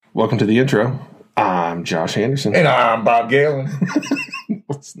Welcome to the intro. I'm Josh Anderson. And I'm Bob Galen.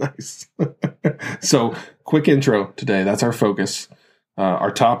 That's nice. So, quick intro today. That's our focus.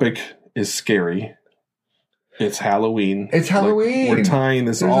 Our topic is scary. It's Halloween. It's Halloween. We're tying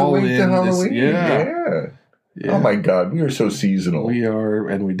this There's all a link in. to Halloween. Yeah. Oh my God, we are so seasonal. We are,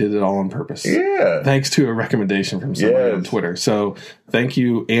 and we did it all on purpose. Yeah. Thanks to a recommendation from somebody on Twitter. So, thank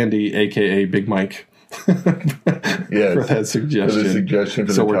you, Andy, a.k.a. Big Mike, for that suggestion. For the suggestion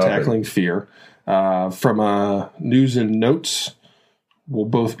for so the we're topic. tackling fear. From news and notes, we'll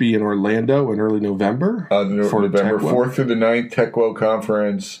both be in Orlando in early November. November 4th through the 9th, TechWell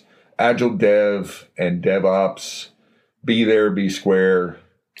Conference, Agile Dev and DevOps. Be there, be square.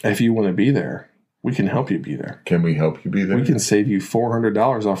 If you want to be there, we can help you be there. Can we help you be there? We can save you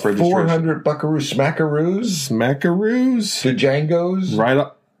 $400 off registration. 400 buckaroo smackaroos? Smackaroos. The Django's?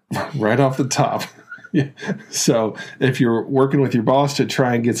 Right off the top. Yeah. So if you're working with your boss to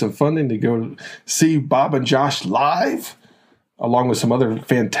try and get some funding to go see Bob and Josh live, along with some other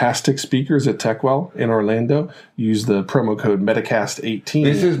fantastic speakers at TechWell in Orlando, use the promo code Metacast18.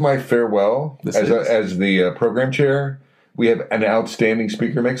 This is my farewell as the program chair. We have an outstanding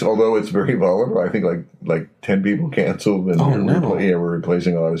speaker mix, although it's very volatile. I think like 10 people canceled, and we're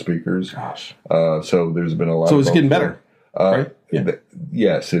replacing a lot of speakers. Gosh. So there's been a lot. So it's getting better. Right? Yeah.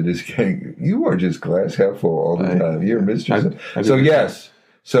 Yes, it is. You are just glass half full all the time. You're mistress. So yes.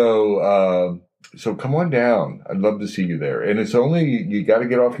 So come on down. I'd love to see you there. And it's only, you got to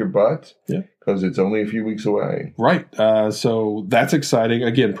get off your butt. Yeah. Because it's only a few weeks away. Right. So that's exciting.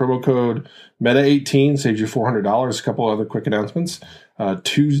 Again, promo code META18 saves you $400. A couple other quick announcements.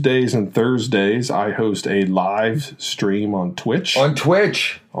 Tuesdays and Thursdays, I host a live stream on Twitch. On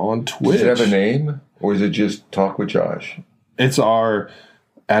Twitch? Does it have a name? Or is it just Talk with Josh? It's our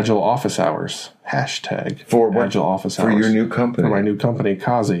Agile Office Hours. Hashtag for what? Agile Office Hours. For your new company. For my new company,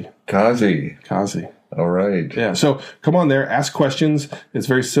 Kazi. All right. Yeah. So come on there, ask questions. It's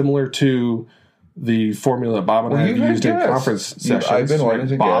very similar to the formula Bob and I have used in conference sessions. I've been on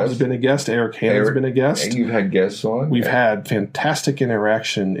as a Bob's guest. been a guest. Eric Hannon's been a guest. And you've had guests on. We've had fantastic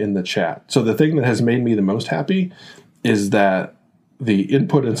interaction in the chat. So the thing that has made me the most happy is that the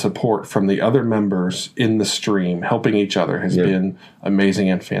input and support from the other members in the stream helping each other has been amazing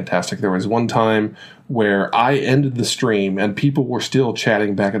and fantastic. There was one time where I ended the stream and people were still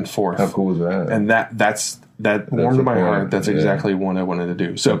chatting back and forth. How cool was that? And that warmed my heart. That's exactly what I wanted to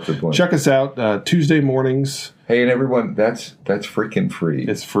do. So check us out Tuesday mornings. Hey, and everyone, that's freaking free.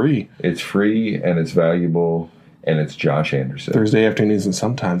 It's free. It's free and it's valuable and it's Josh Anderson. Thursday afternoons and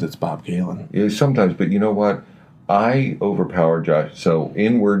sometimes it's Bob Galen. Yeah, sometimes, but you know what? I overpower Josh. So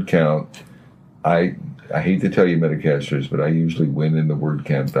in word count, I hate to tell you, Metacasters, but I usually win in the word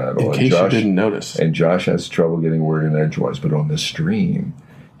count battle. In case you didn't notice. And Josh has trouble getting word in edgewise. But on the stream,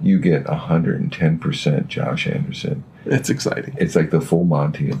 you get 110% Josh Anderson. It's exciting. It's like the full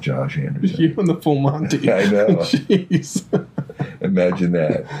Monty of Josh Anderson. You and the full Monty. I know. Jeez. Imagine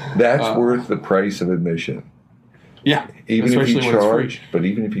that. That's worth the price of admission. Yeah. Even if you charge, but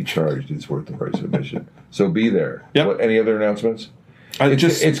even if you charged, it's worth the price of admission. So be there. Yep. Any other announcements?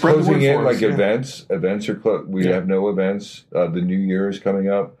 It's closing in like events. Events are closed. We have no events. The new year is coming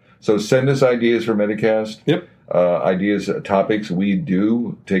up. So send us ideas for Metacast. Yep. Ideas, topics. We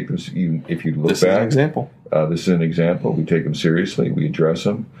do take them. If you look back. This is an example. This is an example. We take them seriously. We address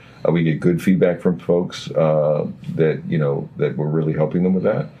them. We get good feedback from folks that we're really helping them with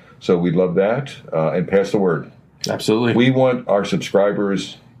that. So we'd love that. And pass the word. Absolutely. We want our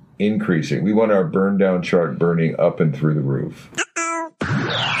subscribers increasing. We want our burn down chart burning up and through the roof.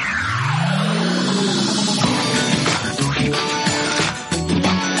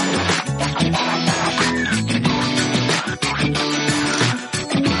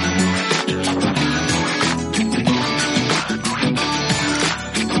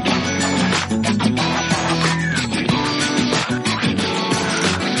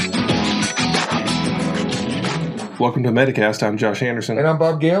 Welcome to Metacast. I'm Josh Anderson. And I'm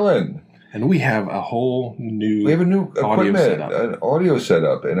Bob Galen. And we have a whole new audio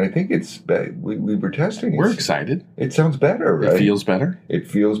setup, and I think we were testing it. We're excited. It sounds better, right? It feels better. It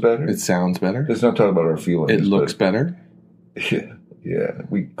feels better. It sounds better. Let's not talk about our feelings. It looks better. Yeah.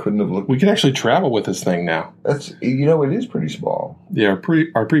 We couldn't have looked. We can actually travel with this thing now. It is pretty small. Yeah,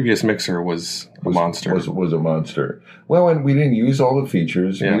 our previous mixer was a monster. Was a monster. Well, and we didn't use all the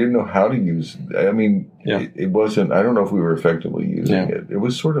features. Yeah. We didn't know how to use. I mean, it wasn't. I don't know if we were effectively using it. It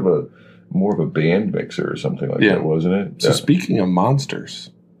was sort of more of a band mixer or something like that, wasn't it? So speaking of monsters,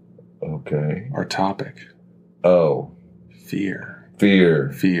 okay, our topic. Oh, fear. Do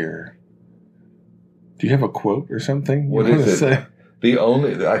you have a quote or something? What is it?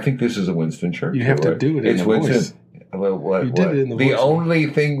 I think this is a Winston Churchill. You have to do it in the voice. Well, what? You did it in the The voice. only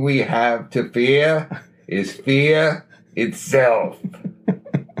thing we have to fear is fear itself.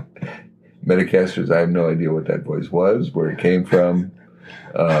 Metacasters, I have no idea what that voice was, where it came from,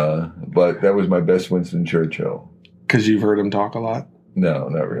 but that was my best Winston Churchill. Because you've heard him talk a lot? No,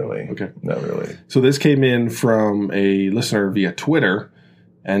 not really. Okay. Not really. So this came in from a listener via Twitter,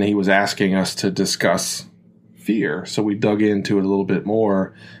 and he was asking us to discuss fear. So we dug into it a little bit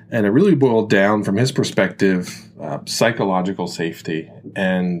more, and it really boiled down from his perspective, psychological safety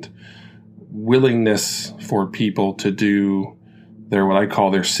and willingness for people to do what I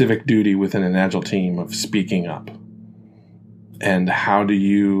call their civic duty within an Agile team of speaking up. And how do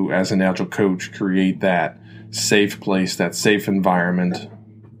you, as an Agile coach, create that safe place, that safe environment?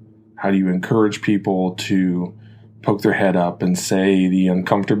 How do you encourage people to poke their head up and say the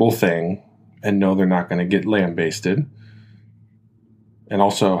uncomfortable thing and know they're not going to get lambasted? And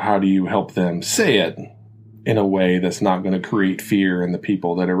also, how do you help them say it in a way that's not going to create fear in the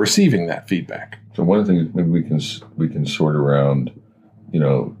people that are receiving that feedback? So one of the things maybe we can sort around,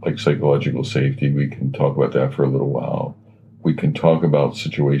 like psychological safety. We can talk about that for a little while. We can talk about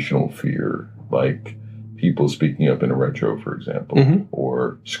situational fear, like people speaking up in a retro, for example,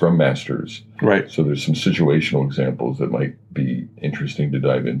 or Scrum Masters. Right. So there's some situational examples that might be interesting to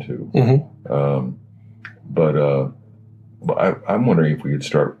dive into. But I'm wondering if we could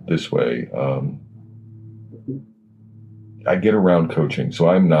start this way. I get around coaching, so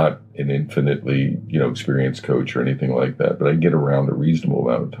I'm not an infinitely, experienced coach or anything like that, but I get around a reasonable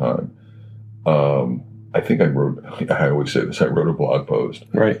amount of time. I think I always say this, I wrote a blog post.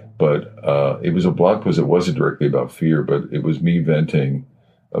 Right. But it was a blog post that wasn't directly about fear, but it was me venting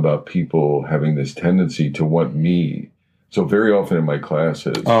about people having this tendency to want me. So very often in my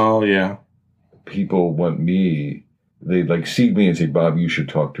classes, people want me, they see me and say, Bob, you should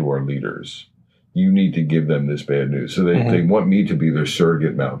talk to our leaders. You need to give them this bad news. So they want me to be their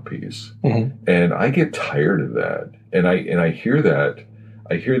surrogate mouthpiece. And I get tired of that. And I hear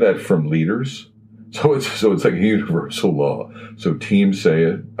that from leaders. So it's like a universal law. So teams say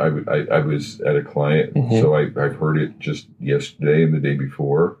it. I was at a client, so I've heard it just yesterday and the day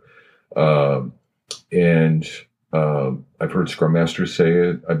before. And I've heard Scrum Masters say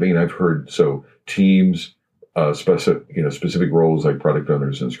it. I've heard, so teams, specific roles like product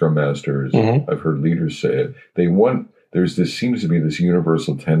owners and Scrum Masters. I've heard leaders say it. Seems to be this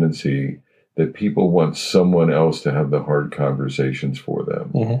universal tendency that people want someone else to have the hard conversations for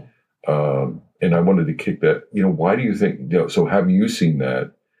them. And I wanted to kick that, why do you think, so have you seen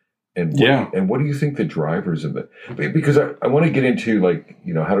that? And what do you think the drivers of that? Because I want to get into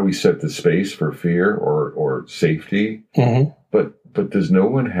how do we set the space for fear or safety? But does no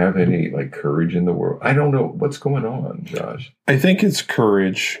one have any courage in the world? I don't know what's going on, Josh. I think it's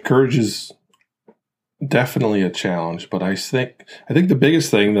courage. Courage is definitely a challenge, but I think the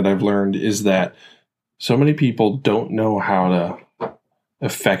biggest thing that I've learned is that so many people don't know how to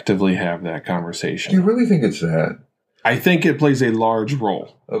effectively have that conversation. Do you really think it's that? I think it plays a large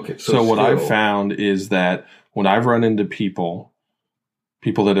role. Okay. So what I've found is that when I've run into people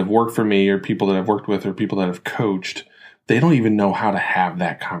that have worked for me or people that I've worked with or people that have coached, they don't even know how to have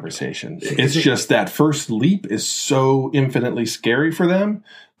that conversation. It's just that first leap is so infinitely scary for them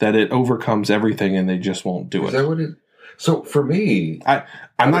that it overcomes everything and they just won't do it. Is that what it? So for me,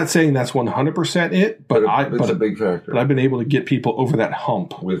 I'm not saying that's 100% it, but it's a big factor. But I've been able to get people over that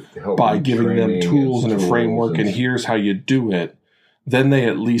hump by giving them tools and a framework, and here's how you do it. Then they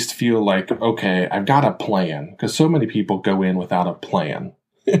at least feel like, okay, I've got a plan. Because so many people go in without a plan.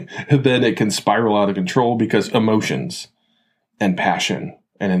 Then it can spiral out of control because emotions and passion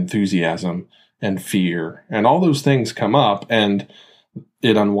and enthusiasm and fear and all those things come up, and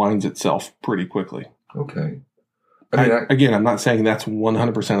it unwinds itself pretty quickly. Okay. Again, I'm not saying that's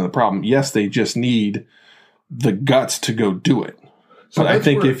 100% of the problem. Yes, they just need the guts to go do it. But I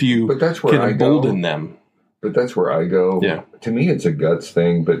think if you can embolden them. But that's where I go. Yeah. To me, it's a guts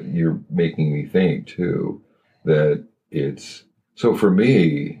thing, but you're making me think, too, that it's... So for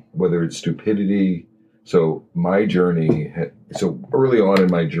me, whether it's stupidity... So my journey... So early on in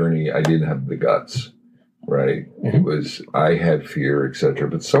my journey, I didn't have the guts, right? It was... I had fear, etc.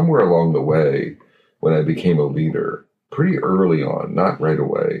 But somewhere along the way... When I became a leader, pretty early on, not right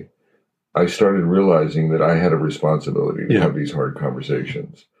away, I started realizing that I had a responsibility to have these hard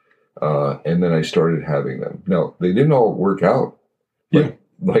conversations. And then I started having them. Now, they didn't all work out.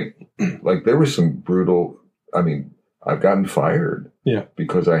 Like there was some brutal, I've gotten fired. Yeah.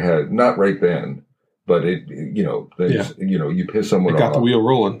 Because I had, not right then, But you piss someone off. It got the wheel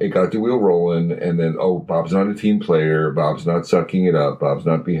rolling. It got the wheel rolling, and then, Bob's not a team player. Bob's not sucking it up. Bob's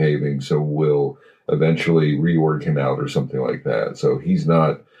not behaving. So we'll eventually reorg him out or something like that. So he's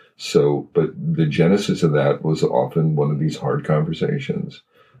not. But the genesis of that was often one of these hard conversations.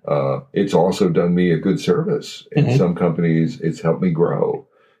 It's also done me a good service. In some companies, it's helped me grow.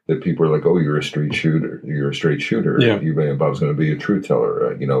 That people are like, "Oh, you're a straight shooter. You're a straight shooter. Yeah. Bob's going to be a truth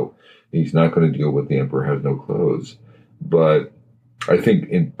teller. He's not going to deal with the emperor has no clothes." But I think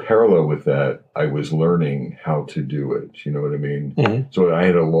in parallel with that, I was learning how to do it. You know what I mean? Mm-hmm. So I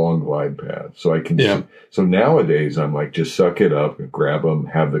had a long glide path. So I can. Yeah. So nowadays, I'm like, just suck it up, grab them,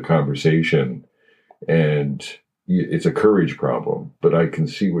 have the conversation, and it's a courage problem. But I can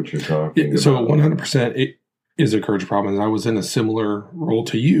see what you're talking about. So 100%, it is a courage problem. And I was in a similar role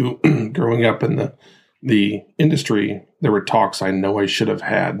to you growing up in the industry. There were talks I know I should have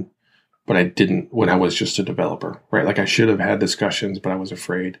had, but I didn't when I was just a developer, right? Like I should have had discussions, but I was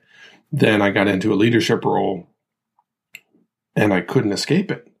afraid. Then I got into a leadership role and I couldn't escape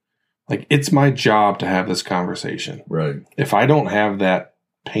it. Like it's my job to have this conversation. Right. If I don't have that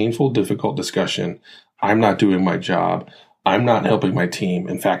painful, difficult discussion, I'm not doing my job. I'm not helping my team.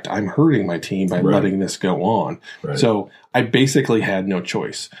 In fact, I'm hurting my team by letting this go on. Right. So I basically had no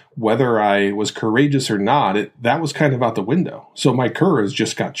choice. Whether I was courageous or not, that was kind of out the window. So my courage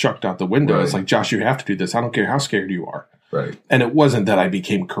just got chucked out the window. Right. It's like, Josh, you have to do this. I don't care how scared you are. Right. And it wasn't that I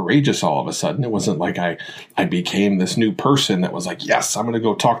became courageous all of a sudden. It wasn't like I became this new person that was like, yes, I'm going to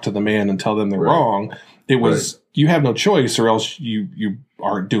go talk to the man and tell them they're wrong. It was, you have no choice or else you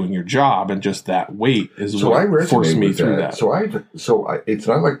aren't doing your job. And just that weight is what forced me through that. So it's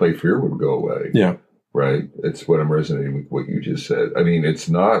not like my fear would go away. Yeah. Right. It's what I'm resonating with what you just said. I mean, it's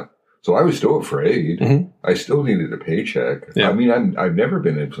not. So I was still afraid. Mm-hmm. I still needed a paycheck. Yeah. I mean, I've never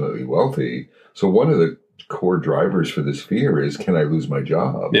been infinitely wealthy. So one of the core drivers for this fear is, can I lose my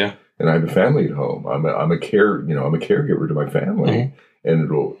job? Yeah. And I have a family at home. I'm a caregiver to my family, and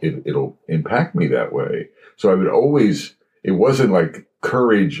it'll impact me that way. So I would always. It wasn't like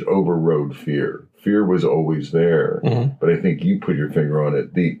courage overrode fear. Fear was always there, but I think you put your finger on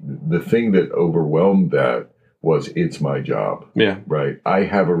it. The thing that overwhelmed that was it's my job. Yeah. Right. I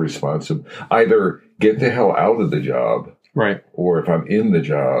have a responsibility. Either get the hell out of the job. Right. Or if I'm in the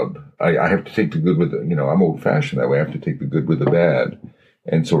job, I have to take the good with the, I'm old fashioned that way. I have to take the good with the bad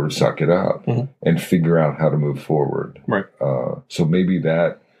and sort of suck it up and figure out how to move forward. Right. So maybe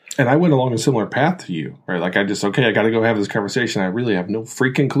that. And I went along a similar path to you, right? Like I got to go have this conversation. I really have no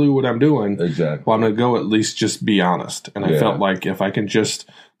freaking clue what I'm doing. Exactly. Well, I'm going to go at least just be honest. And I felt like if I can just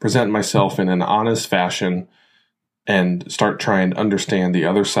present myself in an honest fashion and start trying to understand the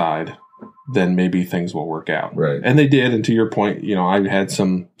other side, then maybe things will work out. Right. And they did. And to your point, I had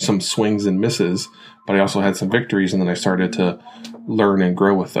some swings and misses, but I also had some victories. And then I started to learn and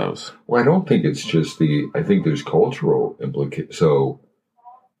grow with those. Well, I don't think it's just I think there's cultural implications. So,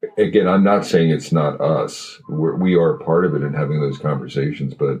 again, I'm not saying it's not us. We are a part of it in having those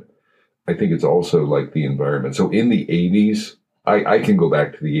conversations, but I think it's also like the environment. So in the 80s, I can go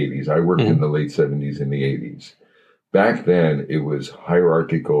back to the 80s. I worked in the late 70s and the 80s. Back then, it was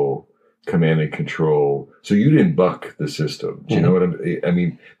hierarchical command and control. So you didn't buck the system. Do you know what I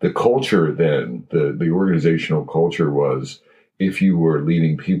mean? The culture then, the organizational culture was, if you were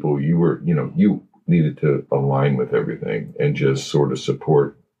leading people, you were, you needed to align with everything and just sort of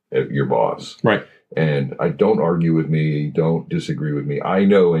support your boss. Right. And I don't argue with me, don't disagree with me. I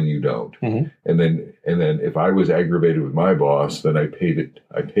know and you don't. And then if I was aggravated with my boss, then I paid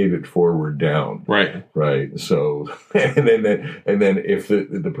it forward down. Right. Right. So and then if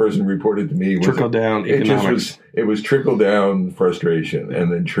the person reported to me was trickle down economics. It was trickle down frustration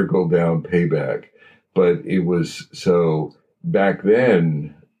and then trickle down payback. But it was so back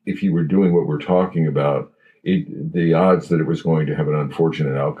then, if you were doing what we're talking about, the odds that it was going to have an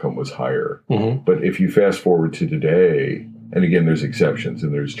unfortunate outcome was higher. But if you fast forward to today, and again, there's exceptions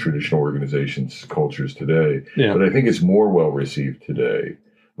and there's traditional organizations, cultures today, but I think it's more well received today.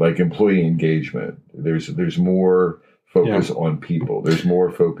 Like employee engagement, there's more focus on people. There's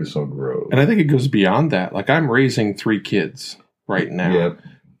more focus on growth. And I think it goes beyond that. Like I'm raising 3 kids right now,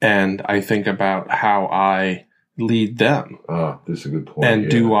 and I think about how I lead them. This is a good point.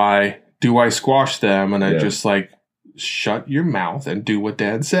 And do I squash them and I just like shut your mouth and do what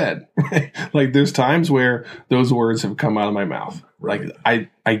Dad said? Like there's times where those words have come out of my mouth. Right.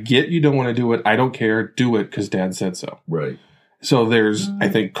 Like I get you don't want to do it. I don't care. Do it because Dad said so. Right. So I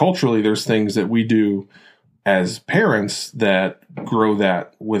think culturally there's things that we do as parents that grow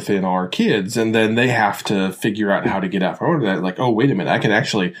that within our kids, and then they have to figure out how to get out from under that. Like, oh, wait a minute,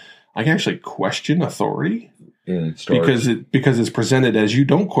 I can actually question authority because it's presented as you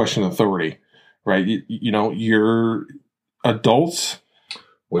don't question authority, right? Your adults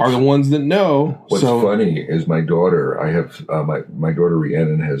are the ones that know. What's funny is my daughter. I have my daughter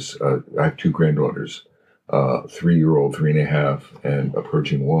Rhiannon has. I have 2 granddaughters, 3-year-old, 3.5, and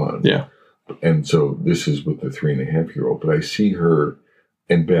approaching 1. Yeah. And so this is with the 3.5-year-old. But I see her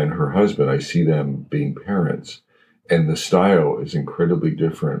and Ben, her husband. I see them being parents, and the style is incredibly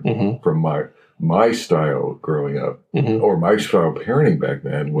different from my style growing up, or my style parenting back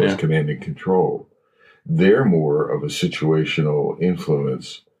then was command and control. They're more of a situational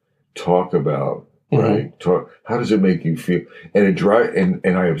influence. Talk about, right? How does it make you feel? And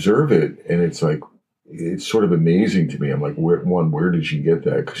and I observe it, and it's like, it's sort of amazing to me. I'm like, where did she get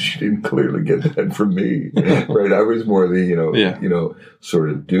that? Because she didn't clearly get that from me, right? I was more the, sort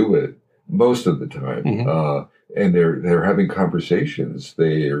of do it most of the time. And they're having conversations.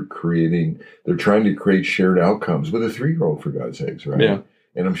 They're trying to create shared outcomes with a 3-year-old, for God's sakes, right? Yeah.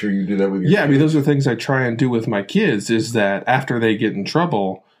 And I'm sure you do that with your kids. I mean, those are things I try and do with my kids, is that after they get in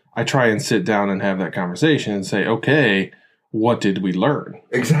trouble, I try and sit down and have that conversation and say, okay, what did we learn?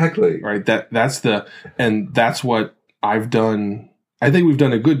 Exactly. Right. That's what I've done. I think we've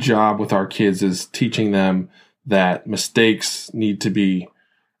done a good job with our kids, is teaching them that mistakes need to be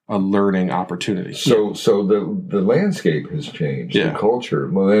a learning opportunity. So the landscape has changed. The culture,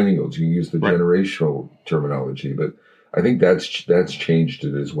 millennials, you use the generational terminology, but I think that's changed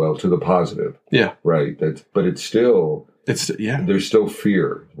it as well to the positive. Yeah. Right. But it's still, there's still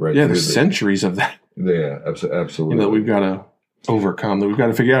fear, right? Yeah. There's centuries of that. Yeah, absolutely. That we've got to overcome, that we've got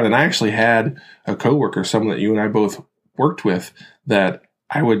to figure out. And I actually had a coworker, someone that you and I both worked with, that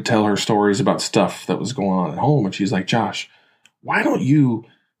I would tell her stories about stuff that was going on at home. And she's like, Josh, why don't you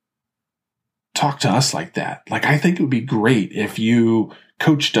talk to us like that? Like, I think it would be great if you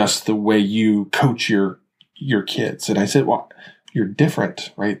coached us the way you coach your kids. And I said, well, you're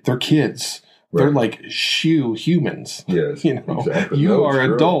different, right? They're kids. Right. They're like humans. Yes, exactly. You are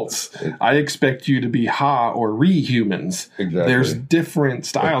adults. I expect you to be or re-humans. Exactly. There's different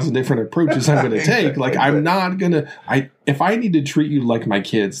styles and different approaches I'm going to take. Like, I'm not going to, if I need to treat you like my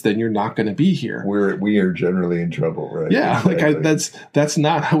kids, then you're not going to be here. We are generally in trouble, right? Yeah. Exactly. Like that's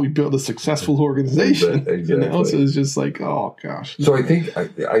not how we build a successful organization. Exactly. So it's just like, oh gosh. So I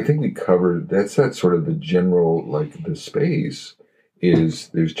think we covered, that sort of the general, like the space. There's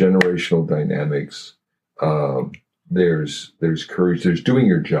generational dynamics, there's courage, there's doing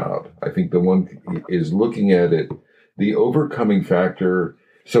your job. I think the one is looking at it, the overcoming factor.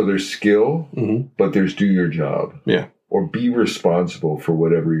 So there's skill, but there's do your job. Yeah. Or be responsible for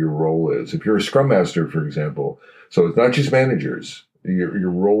whatever your role is. If you're a scrum master, for example, so it's not just managers. Your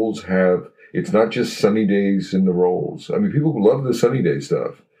roles it's not just sunny days in the roles. I mean, people love the sunny day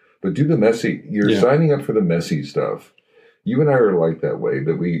stuff, but do the messy. You're signing up for the messy stuff. You and I are like that way,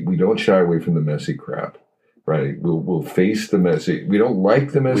 that we don't shy away from the messy crap, right? We'll face the messy. We don't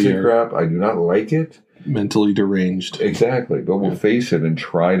like the messy crap. I do not like it. Mentally deranged. Exactly. But we'll face it and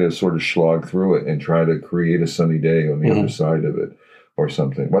try to sort of slog through it and try to create a sunny day on the other side of it or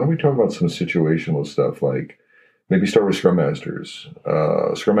something. Why don't we talk about some situational stuff, like maybe start with Scrum Masters,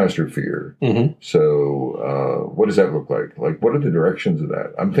 Scrum Master fear. So what does that look like? Like, what are the directions of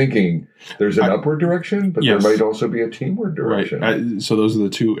that? I'm thinking there's an upward direction, but there might also be a teamward direction. Right. So those are the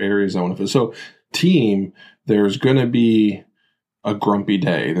 2 areas I want to. So team, there's going to be a grumpy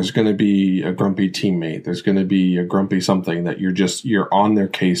day. There's going to be a grumpy teammate. There's going to be a grumpy something that you're on their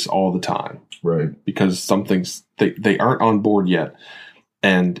case all the time. Right. Because they aren't on board yet.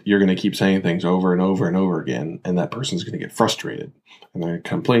 And you're going to keep saying things over and over and over again, and that person's going to get frustrated. And they're going to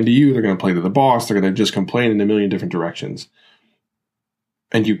complain to you, they're going to complain to the boss, they're going to just complain in a million different directions.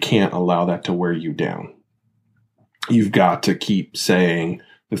 And you can't allow that to wear you down. You've got to keep saying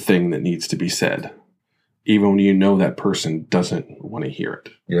the thing that needs to be said, even when you know that person doesn't want to hear it.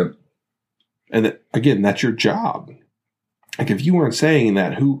 Yep. And again, that's your job. Like, if you weren't saying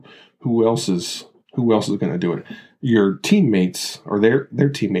that, who else is going to do it? Your teammates or their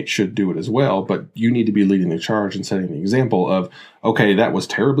teammates should do it as well, but you need to be leading the charge and setting the example of, okay, that was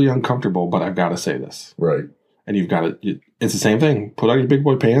terribly uncomfortable, but I've got to say this. Right. And you've got to, it's the same thing. Put on your big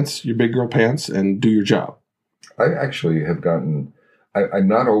boy pants, your big girl pants, and do your job. I actually have gotten, I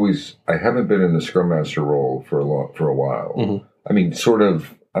haven't been in the Scrum Master role for a while. I mean, I'm sort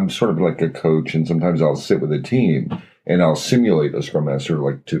of like a coach, and sometimes I'll sit with a team and I'll simulate a Scrum Master,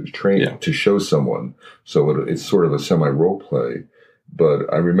 like to train, to show someone. So it's sort of a semi-role play. But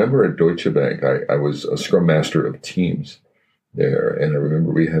I remember at Deutsche Bank, I was a Scrum Master of teams there. And I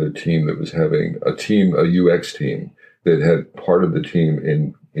remember we had a team that was having a UX team that had part of the team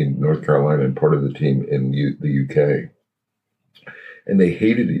in in North Carolina and part of the team in the UK. And they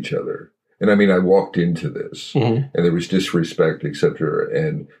hated each other. And I mean, I walked into this and there was disrespect, etc.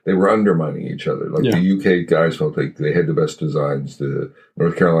 And they were undermining each other. Like the UK guys felt like they had the best designs. The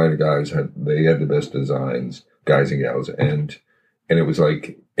North Carolina guys had the best designs, guys and gals. And it was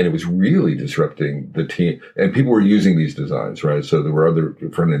like, and it was really disrupting the team. And people were using these designs, right? So there were other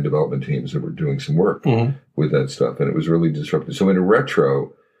front-end development teams that were doing some work with that stuff. And it was really disruptive. So in a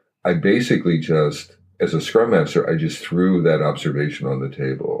retro, I basically just, as a Scrum Master, I just threw that observation on the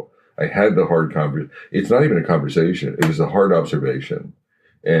table. I had the hard conversation. It's not even a conversation. It was a hard observation.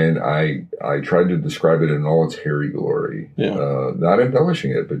 And I tried to describe it in all its hairy glory. Not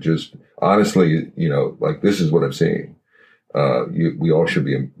embellishing it, but just honestly, like, this is what I'm seeing. We all should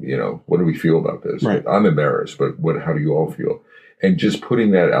be, what do we feel about this? Right. I'm embarrassed, but how do you all feel? And just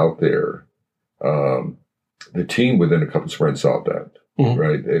putting that out there, the team within a couple sprints solved that,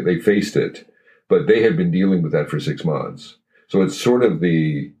 right? They faced it, but they had been dealing with that for 6 months. So it's sort of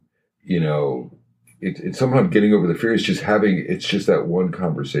it's somehow getting over the fear. It's just that one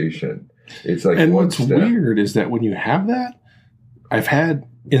conversation. It's like, and what's weird is that when you have that, I've had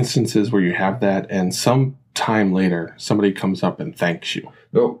instances where you have that and some time later, somebody comes up and thanks you.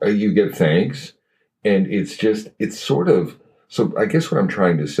 No, you get thanks. And it's sort of, so I guess what I'm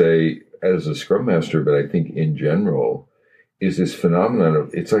trying to say as a Scrum Master, but I think in general, is this phenomenon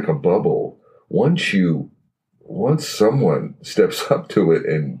of, it's like a bubble. Once someone steps up to it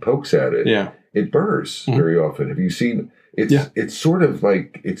and pokes at it, it bursts very often. Have you seen, it's sort of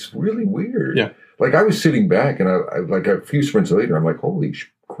like, it's really weird. Yeah. Like, I was sitting back and I like a few sprints later, I'm like, holy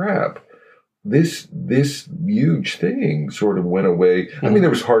crap. This huge thing sort of went away. I mean, there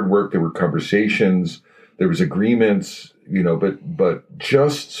was hard work, there were conversations, there was agreements, but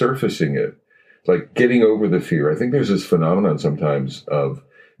just surfacing it, like getting over the fear. I think there's this phenomenon sometimes of,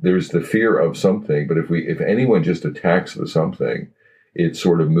 there's the fear of something, but if anyone just attacks the something, it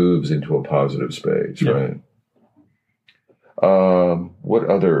sort of moves into a positive space, right? What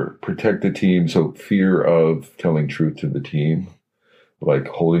other? Protect the team. So fear of telling truth to the team, like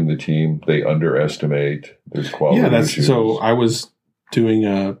holding the team. They underestimate. There's quality issues. So I was doing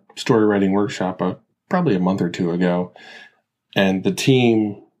a story writing workshop probably a month or two ago, and the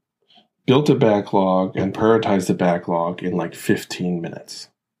team built a backlog and prioritized the backlog in like 15 minutes.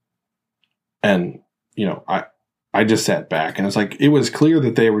 And, I just sat back and it was clear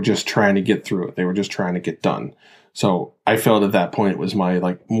that they were just trying to get through it. They were just trying to get done. So I felt at that point it was my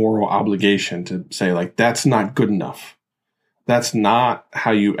moral obligation to say that's not good enough. That's not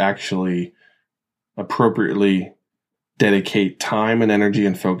how you actually appropriately dedicate time and energy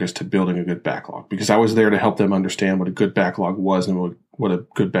and focus to building a good backlog, because I was there to help them understand what a good backlog was and what a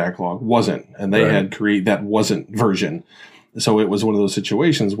good backlog wasn't. And they had created that wasn't version. So it was one of those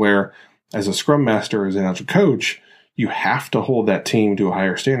situations where, as a Scrum Master, as an agile coach, you have to hold that team to a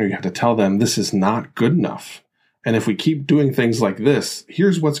higher standard. You have to tell them this is not good enough. And if we keep doing things like this,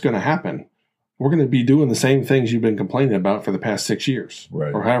 here's what's going to happen. We're going to be doing the same things you've been complaining about for the past 6 years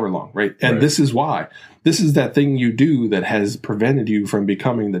or however long, right? And this is why. This is that thing you do that has prevented you from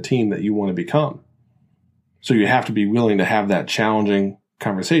becoming the team that you want to become. So you have to be willing to have that challenging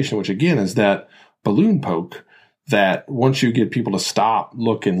conversation, which again is that balloon poke that once you get people to stop,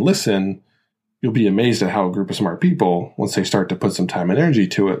 look, and listen, you'll be amazed at how a group of smart people, once they start to put some time and energy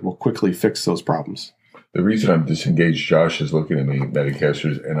to it, will quickly fix those problems. The reason I'm disengaged, Josh is looking at me,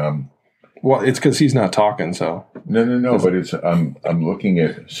 Metacasters, and well, it's because he's not talking, so. No, but I'm looking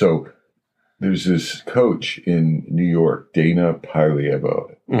at, so there's this coach in New York, Dana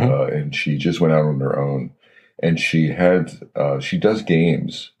Pilieva, and she just went out on her own, and she does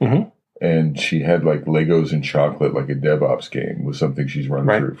games. And she had Legos and chocolate, like a DevOps game, was something she's run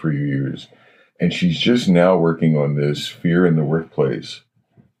through for years. And she's just now working on this Fear in the Workplace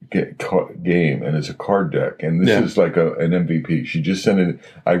game, and it's a card deck. And this is like an MVP. She just sent it.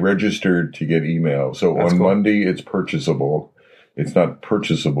 I registered to get email. So That's on cool. Monday, it's purchasable. It's not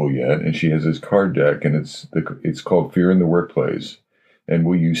purchasable yet. And she has this card deck, and it's called Fear in the Workplace. And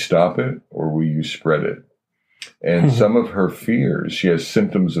will you stop it or will you spread it? And some of her fears, she has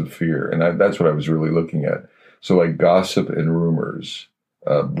symptoms of fear. And that's what I was really looking at. So like gossip and rumors,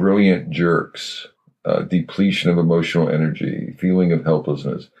 brilliant jerks, depletion of emotional energy, feeling of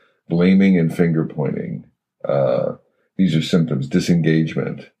helplessness, blaming and finger pointing. These are symptoms.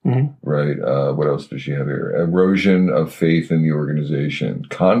 Disengagement, right? What else does she have here? Erosion of faith in the organization,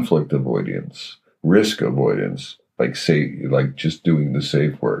 conflict avoidance, risk avoidance, like just doing the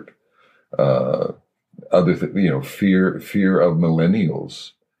safe work. Fear of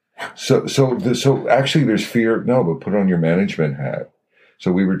millennials. So actually there's fear. No, but put on your management hat.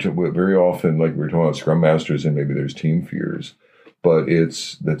 So we were very often, like we were talking about Scrum Masters, and maybe there's team fears, but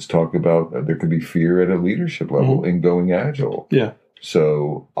let's talk about there could be fear at a leadership level in going agile. Yeah.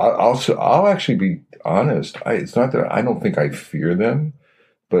 So I'll actually be honest. It's not that I don't think I fear them,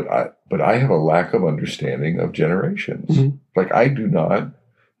 but I have a lack of understanding of generations. Like I do not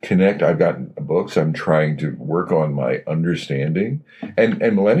connect. I've got books. I'm trying to work on my understanding. And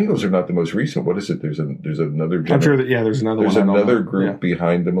millennials are not the most recent. What is it? There's another. I'm sure that there's another. There's another group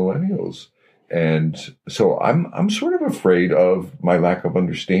behind the millennials, and so I'm sort of afraid of my lack of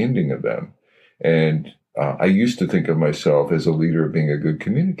understanding of them. And I used to think of myself as a leader of being a good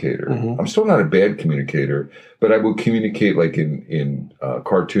communicator. I'm still not a bad communicator, but I will communicate like in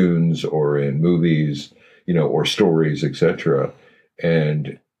cartoons or in movies, or stories, etc.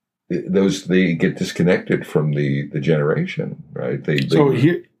 And they get disconnected from the generation, right?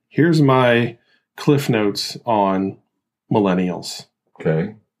 Here's my cliff notes on millennials.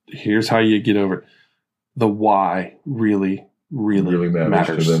 Okay. Here's how you get over it. The why really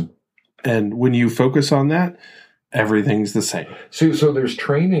matters to them. And when you focus on that, everything's the same. So there's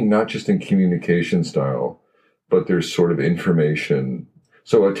training not just in communication style, but there's sort of information.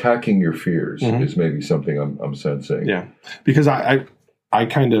 So attacking your fears is maybe something I'm sensing. Yeah, because I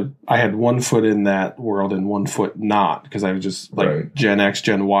had one foot in that world and one foot not, because I was just like Gen X,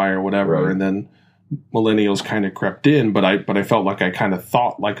 Gen Y, or whatever, and then millennials kind of crept in. But I felt like I kind of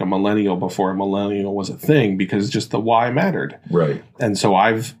thought like a millennial before a millennial was a thing, because just the why mattered. Right. And so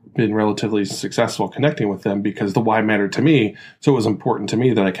I've been relatively successful connecting with them because the why mattered to me. So it was important to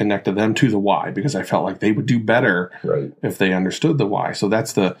me that I connected them to the why, because I felt like they would do better if they understood the why. So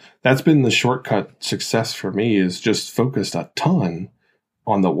that's been the shortcut success for me, is just focused a ton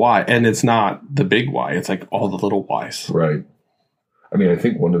on the why. And it's not the big why. It's like all the little whys. Right. I mean, I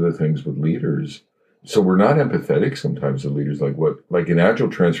think one of the things with leaders, so we're not empathetic sometimes to leaders, like in agile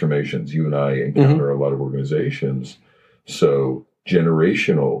transformations, you and I encounter a lot of organizations. So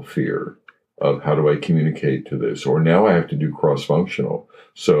generational fear of how do I communicate to this? Or now I have to do cross-functional.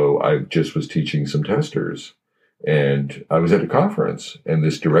 So I just was teaching some testers, and I was at a conference, and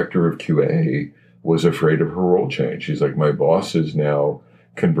this director of QA was afraid of her role change. She's like, my boss is now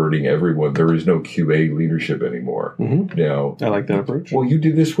converting everyone. There is no QA leadership anymore. Now, I like that approach. Well, you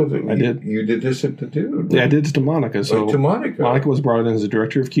did this with it. I did. You did this at the Dude. Yeah, I did it to Monica. So to Monica. Monica was brought in as a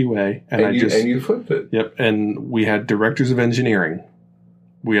director of QA, and you flipped it. Yep, and we had directors of engineering.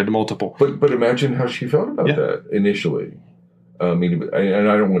 We had multiple. But imagine how she felt about that initially. I mean, and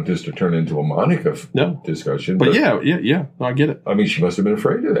I don't want this to turn into a Monica discussion. But yeah. No, I get it. I mean, she must have been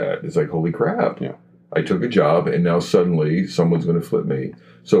afraid of that. It's like, holy crap. Yeah. I took a job, and now suddenly someone's going to flip me.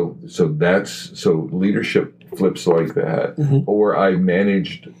 So leadership flips like that. Or I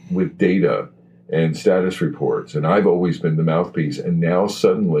managed with data and status reports, and I've always been the mouthpiece. And now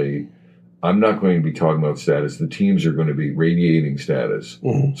suddenly, I'm not going to be talking about status. The teams are going to be radiating status.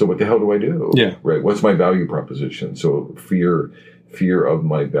 So what the hell do I do? Yeah. Right. What's my value proposition? So fear of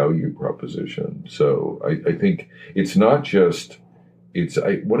my value proposition. So I think it's not just.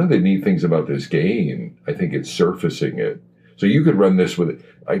 One of the neat things about this game, I think it's surfacing it. So you could run this with,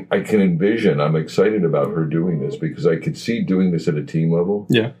 I can envision, I'm excited about her doing this, because I could see doing this at a team level.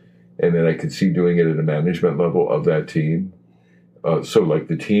 Yeah. And then I could see doing it at a management level of that team. So like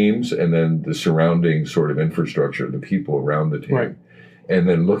the teams, and then the surrounding sort of infrastructure, the people around the team. Right. And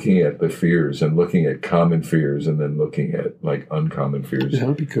then looking at the fears, and looking at common fears, and then looking at like uncommon fears. Yeah,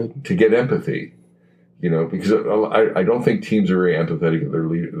 that'd be good. To get empathy. Because I don't think teams are very empathetic of their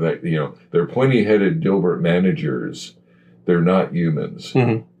leaders. They're pointy-headed Dilbert managers. They're not humans.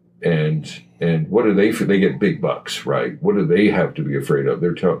 And what do they? They get big bucks, right? What do they have to be afraid of?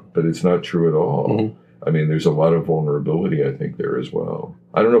 They're tough, but it's not true at all. I mean, there's a lot of vulnerability, I think, there as well.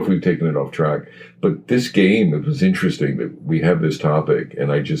 I don't know if we've taken it off track, but this game, it was interesting that we have this topic,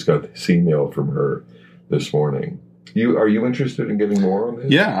 and I just got this email from her this morning. Are you interested in getting more on this?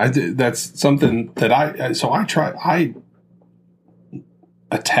 Yeah, that's something that I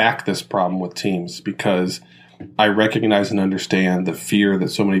attack this problem with teams, because I recognize and understand the fear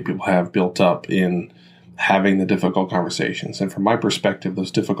that so many people have built up in having the difficult conversations. And from my perspective,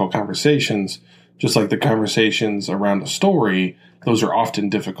 those difficult conversations, just like the conversations around a story, those are often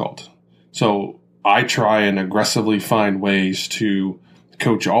difficult. So I try and aggressively find ways to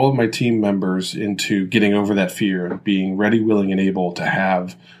coach all of my team members into getting over that fear and being ready, willing, and able to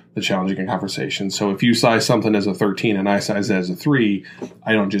have the challenging conversation. So if you size something as a 13 and I size it as a 3,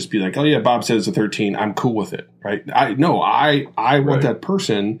 I don't just be like, oh yeah, Bob said it's a 13, I'm cool with it, right? I want that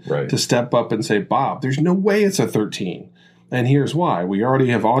person to step up and say, Bob, there's no way it's a 13. And here's why. We already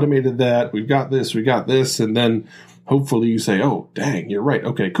have automated that. We've got this. And then hopefully you say, oh, dang, you're right.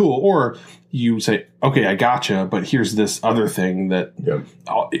 Okay, cool. Or you say, okay, I gotcha, but here's this other thing that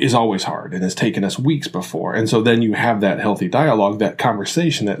is always hard and has taken us weeks before. And so then you have that healthy dialogue, that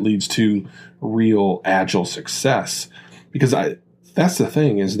conversation that leads to real agile success. Because that's the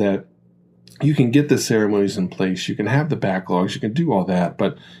thing, is that you can get the ceremonies in place, you can have the backlogs, you can do all that,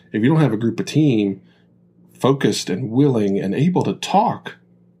 but if you don't have a group of team focused and willing and able to talk,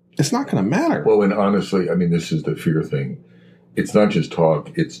 it's not going to matter. Well, and honestly, I mean, this is the fear thing. It's not just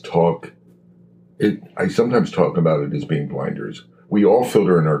talk, it's talk. I sometimes talk about it as being blinders. We all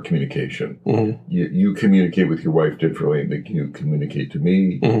filter in our communication. Mm-hmm. You communicate with your wife differently than you communicate to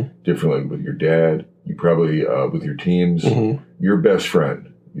me, differently with your dad. You probably, with your teams, your best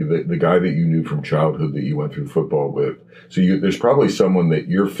friend, the guy that you knew from childhood that you went through football with. So there's probably someone that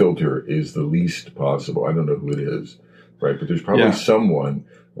your filter is the least possible. I don't know who it is, right? But there's probably someone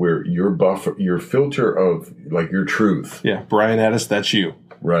where your buffer, your filter of like your truth. Yeah, Brian Addis, that's you.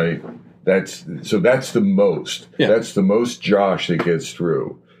 Right. That's the most. Yeah. That's the most Josh that gets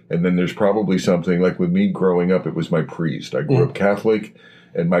through. And then there's probably something like with me growing up, it was my priest. I grew up Catholic,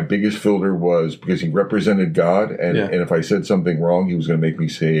 and my biggest filter was because he represented God, and if I said something wrong, he was going to make me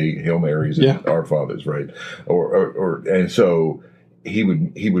say Hail Marys and Our Fathers, right? Or and so he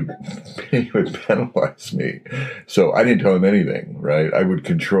would penalize me. So I didn't tell him anything, right? I would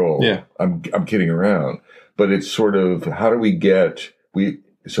control. Yeah. I'm kidding around, but it's sort of how do we get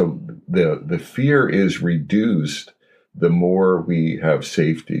So the fear is reduced the more we have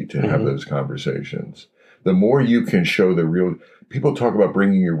safety to have those conversations. The more you can show the real. People talk about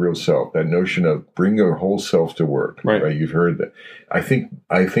bringing your real self. That notion of bring your whole self to work. Right? You've heard that. I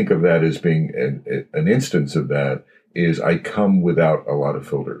think of that as being an instance of that. Is I come without a lot of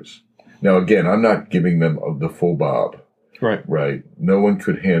filters. Now again, I'm not giving them the full Bob. Right. No one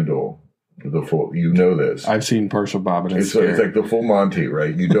could handle the full, this. I've seen partial Bob, and it's like the full Monty,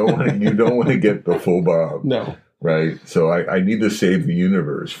 right? You don't want to get the full Bob. No. Right. So I need to save the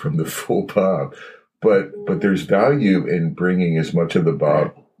universe from the full Bob. But there's value in bringing as much of the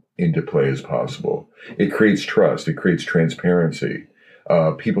Bob into play as possible. It creates trust. It creates transparency.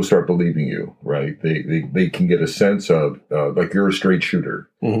 People start believing you, right? They can get a sense of like you're a straight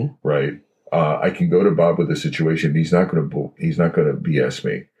shooter, right? I can go to Bob with a situation. He's not going to BS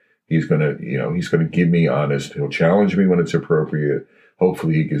me. He's going to give me honest. He'll challenge me when it's appropriate.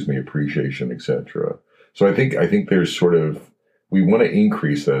 Hopefully, he gives me appreciation, etc. So I think there's sort of. We want to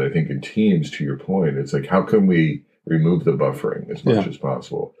increase that, I think, in teams, to your point. It's like, how can we remove the buffering as much as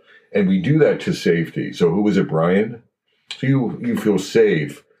possible? And we do that to safety. So who was it, Brian? So you feel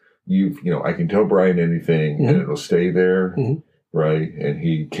safe. I can tell Brian anything and it'll stay there, right? And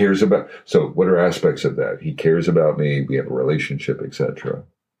he cares about. So what are aspects of that? He cares about me. We have a relationship, etc.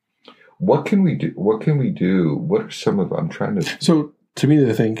 What can we do? What are some of, I'm trying to. So to me,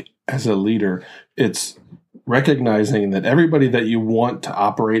 I think as a leader, it's recognizing that everybody that you want to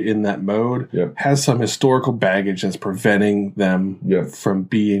operate in that mode has some historical baggage that's preventing them from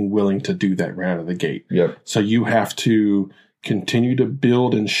being willing to do that right out of the gate. So you have to continue to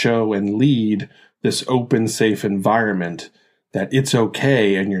build and show and lead this open, safe environment that it's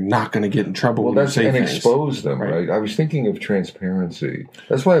okay and you're not going to get in trouble. Well, that's and expose them, right? I was thinking of transparency.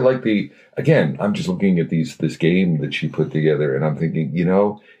 That's why I like again, I'm just looking at this game that she put together, and I'm thinking,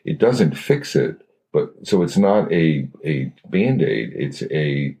 it doesn't fix it. But so it's not a Band-Aid.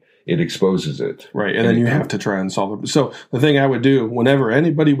 It exposes it. Right. And then you have to try and solve it. So the thing I would do whenever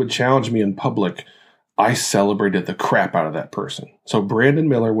anybody would challenge me in public, I celebrated the crap out of that person. So Brandon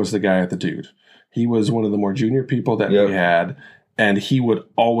Miller was the guy at the Dude. He was one of the more junior people that we had, and he would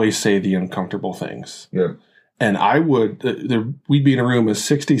always say the uncomfortable things. Yeah. And I would, we'd be in a room of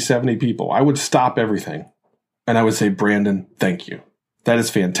 60, 70 people. I would stop everything. And I would say, Brandon, thank you. That is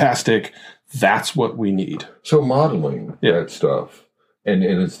fantastic. That's what we need. So modeling that stuff, and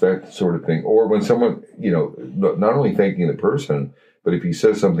it's that sort of thing. Or when someone, not only thanking the person, but if he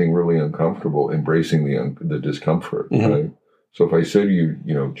says something really uncomfortable, embracing the discomfort, right? So if I say to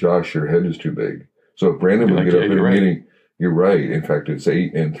you, Josh, your head is too big. So if Brandon would get up in a meeting, you're right. In fact, it's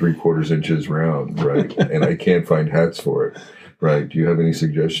 8 3/4 inches round, right? And I can't find hats for it, right? Do you have any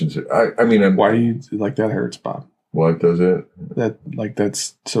suggestions? I mean, why do you like that hurts, Bob? What does it?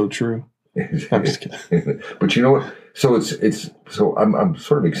 That's so true. I'm just kidding. But you know what? So so I'm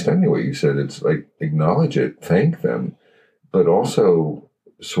sort of extending what you said. It's like acknowledge it, thank them, but also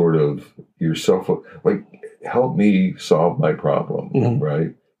sort of yourself, like help me solve my problem,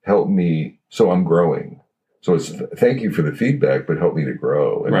 right? Help me so I'm growing. So it's thank you for the feedback, but help me to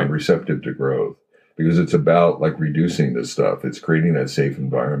grow, and I'm receptive to growth. because it's about like reducing this stuff. It's creating that safe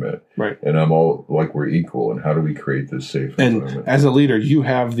environment. Right. And I'm all like, we're equal. And how do we create this safe environment? And as a leader, you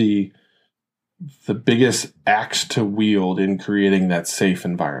have the biggest axe to wield in creating that safe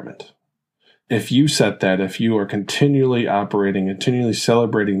environment. If you set that, if you are continually operating, continually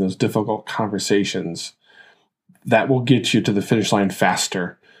celebrating those difficult conversations, that will get you to the finish line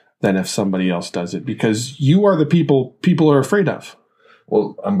faster than if somebody else does it, because you are the people are afraid of.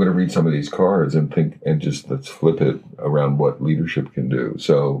 Well, I'm going to read some of these cards and just let's flip it around what leadership can do.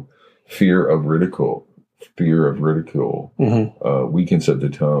 So fear of ridicule. Mm-hmm. We can set the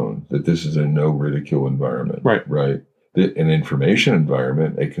tone that this is a no ridicule environment. Right. An information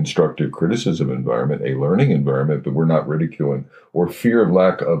environment, a constructive criticism environment, a learning environment, but we're not ridiculing. Or fear of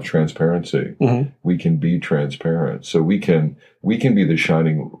lack of transparency. Mm-hmm. We can be transparent. So we can be the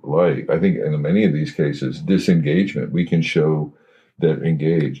shining light. I think in many of these cases, disengagement, we can show that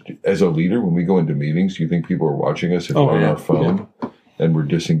engaged. As a leader, when we go into meetings, do you think people are watching us if we're on our phone and we're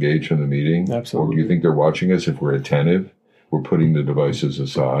disengaged from the meeting? Absolutely. Or do you think they're watching us if we're attentive, we're putting the devices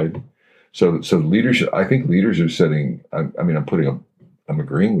aside? So leadership, I think leaders are setting, I'm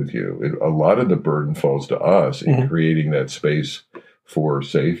agreeing with you. A lot of the burden falls to us in creating that space for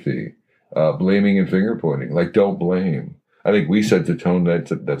safety. Blaming and finger pointing, like don't blame. I think we set the tone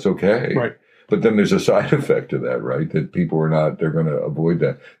that's okay. Right. But then there's a side effect to that, right? That people they're going to avoid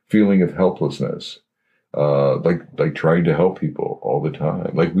that feeling of helplessness. Like trying to help people all the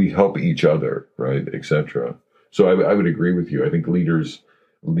time. Like we help each other, right? Etc. So I would agree with you. I think leaders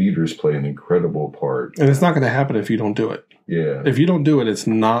play an incredible part. And it's not going to happen if you don't do it. Yeah. If you don't do it, it's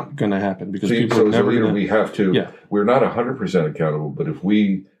not going to happen because people are never going to. We have to. Yeah. We're not 100% accountable, but if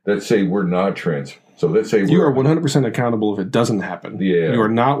let's say we're not So let's say you are 100% accountable if it doesn't happen. Yeah. You are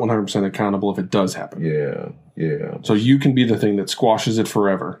not 100% accountable if it does happen. Yeah. Yeah. So you can be the thing that squashes it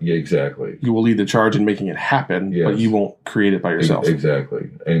forever. Yeah, exactly. You will lead the charge in making it happen, but you won't create it by yourself. Exactly.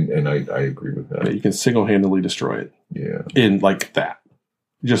 And I agree with that. Yeah, you can single-handedly destroy it. Yeah. In like that.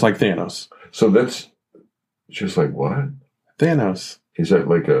 Just like Thanos. So that's just like what? Thanos. Is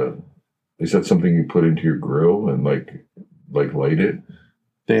that something you put into your grill and like light it?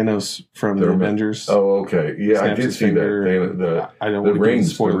 Thanos from the Avengers. Oh, okay. Yeah, I did see that. The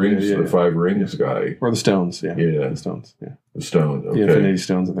rings, the 5 rings guy. Or the stones, yeah. Yeah. The stones, yeah. The stones, okay. The Infinity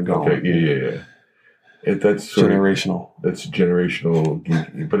Stones and the Golem. Okay, yeah. That's generational. That's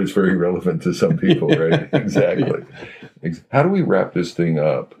generational, but it's very relevant to some people, right? Exactly. How do we wrap this thing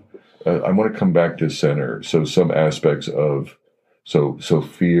up? I want to come back to center. So some aspects of, so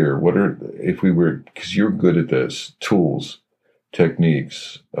fear, because you're good at this, tools,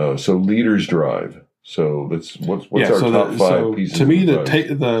 techniques. So leaders drive. So what's our top 5 pieces? To me, the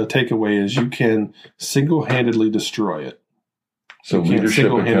takeaway is you can single-handedly destroy it. So you can't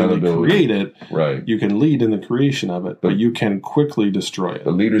leadership accountability, create it. Right. You can lead in the creation of it, but you can quickly destroy it. The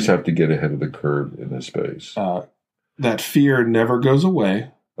leaders have to get ahead of the curve in this space. That fear never goes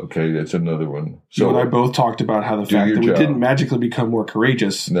away. Okay, that's another one. So you and I both talked about how the fact that we didn't magically become more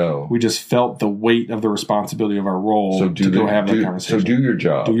courageous. No. We just felt the weight of the responsibility of our role to go have that conversation. So do your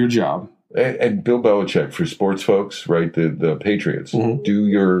job. Do your job. And Bill Belichick, for sports folks, right, the Patriots,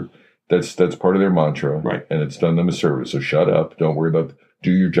 that's part of their mantra, right? And it's done them a service. So shut up. Don't worry about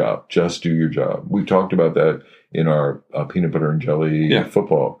do your job. Just do your job. We've talked about that in our peanut butter and jelly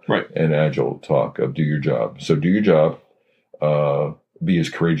football and agile talk of do your job. So do your job. Be as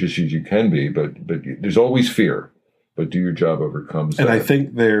courageous as you can be, but there's always fear. But do your job overcomes that. And I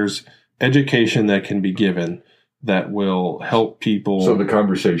think there's education that can be given that will help people. So the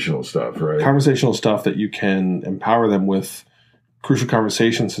conversational stuff, right? Conversational stuff that you can empower them with. Crucial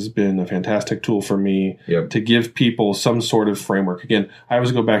Conversations has been a fantastic tool for me to give people some sort of framework. Again, I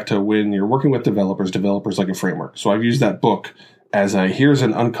always go back to when you're working with developers like a framework. So I've used that book as here's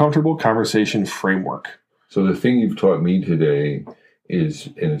an uncomfortable conversation framework. So the thing you've taught me today is,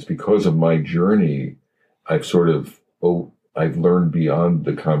 and it's because of my journey, I've learned beyond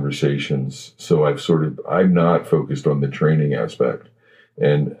the conversations. So I'm not focused on the training aspect.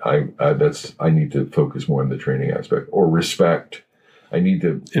 And I need to focus more on the training aspect or respect.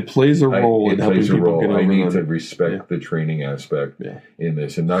 It plays a role in helping people get over. I need to respect the training aspect in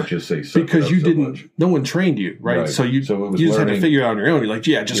this and not just say because you didn't. No one trained you, right? So you just had to figure it out on your own. You're like,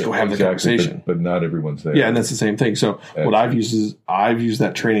 just go have the conversation. But not everyone's there. Yeah, and that's the same thing. So what I've used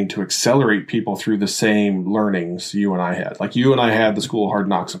that training to accelerate people through the same learnings you and I had. Like you and I had the School of Hard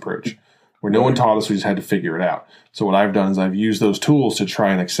Knocks approach, where no one taught us. We just had to figure it out. So what I've done is I've used those tools to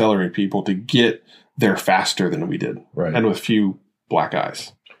try and accelerate people to get there faster than we did, and with few black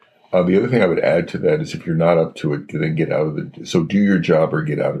eyes. The other thing I would add to that is if you're not up to it, then get out of the. So do your job or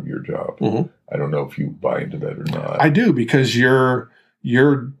get out of your job. Mm-hmm. I don't know if you buy into that or not. I do, because you're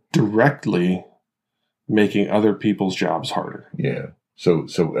directly making other people's jobs harder. Yeah. So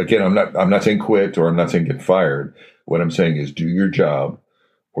again, I'm not saying quit, or I'm not saying get fired. What I'm saying is do your job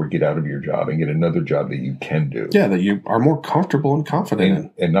or get out of your job and get another job that you can do. Yeah, that you are more comfortable and confident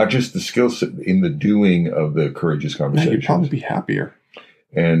in. And not just the skill set in the doing of the courageous conversations. You'd probably be happier.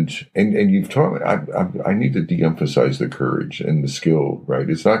 And you've taught me, I need to de-emphasize the courage and the skill, right?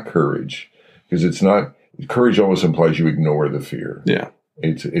 It's not courage, because it's not, courage almost implies you ignore the fear. Yeah.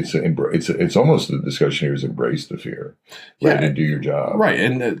 It's almost the discussion here is embrace the fear, right? Yeah, and do your job. Right.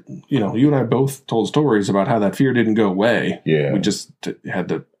 And, you and I both told stories about how that fear didn't go away. Yeah. We just had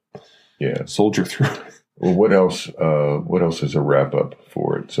to soldier through it. Well, what else is a wrap up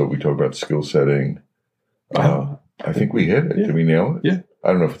for it? So we talked about skill setting. I think we hit it. Yeah. Did we nail it? Yeah. I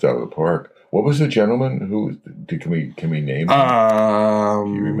don't know if it's out of the park. What was the gentleman who? Can we name him?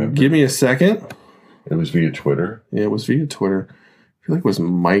 Do you remember? Give me a second. It was via Twitter. Yeah, it was via Twitter. I feel like it was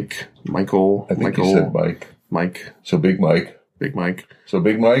Michael. I think you said Mike. Mike. So Big Mike. Big Mike. So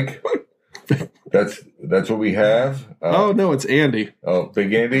Big Mike. That's what we have. No, it's Andy. Oh,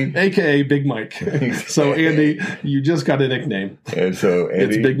 Big Andy, aka Big Mike. So Andy, you just got a nickname. And so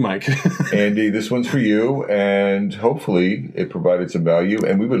Andy, it's Big Mike. Andy, this one's for you, and hopefully it provided some value.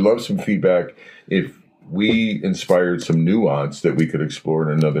 And we would love some feedback if we inspired some nuance that we could explore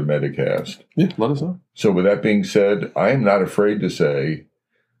in another Metacast. Yeah, let us know. So with that being said, I am not afraid to say.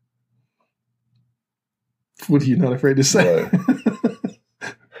 What are you not afraid to say?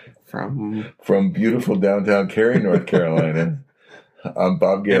 From beautiful downtown Cary, North Carolina, I'm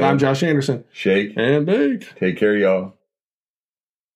Bob Gale. And I'm Josh Anderson. Shake and bake. Take care, y'all.